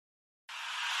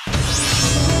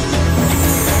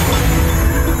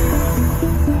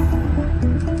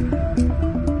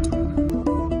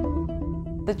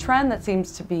the trend that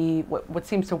seems to be, what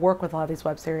seems to work with a lot of these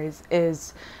web series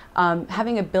is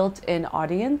having a built-in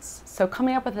audience. So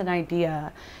coming up with an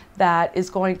idea that is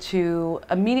going to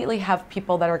immediately have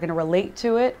people that are going to relate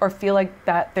to it or feel like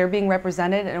that they're being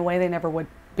represented in a way they never would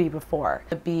be before.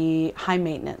 It'd be High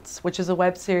Maintenance, which is a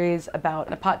web series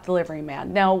about a pot delivery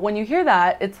man. Now, when you hear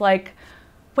that, it's like,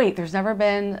 wait, there's never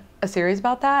been a series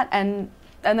about that? And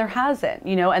there hasn't,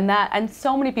 you know, and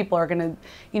so many people are gonna,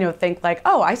 you know, think like,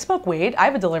 oh, I smoke weed, I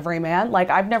have a delivery man,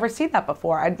 like I've never seen that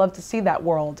before. I'd love to see that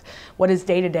world. What his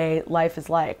day-to-day life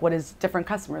is like, what his different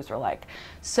customers are like.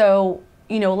 So,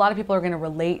 you know, a lot of people are gonna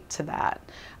relate to that.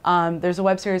 There's a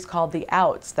web series called The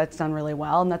Outs that's done really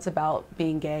well, and that's about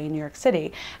being gay in New York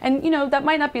City. And, you know, that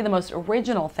might not be the most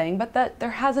original thing, but that there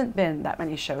hasn't been that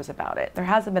many shows about it. There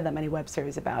hasn't been that many web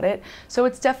series about it. So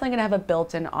it's definitely gonna have a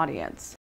built-in audience.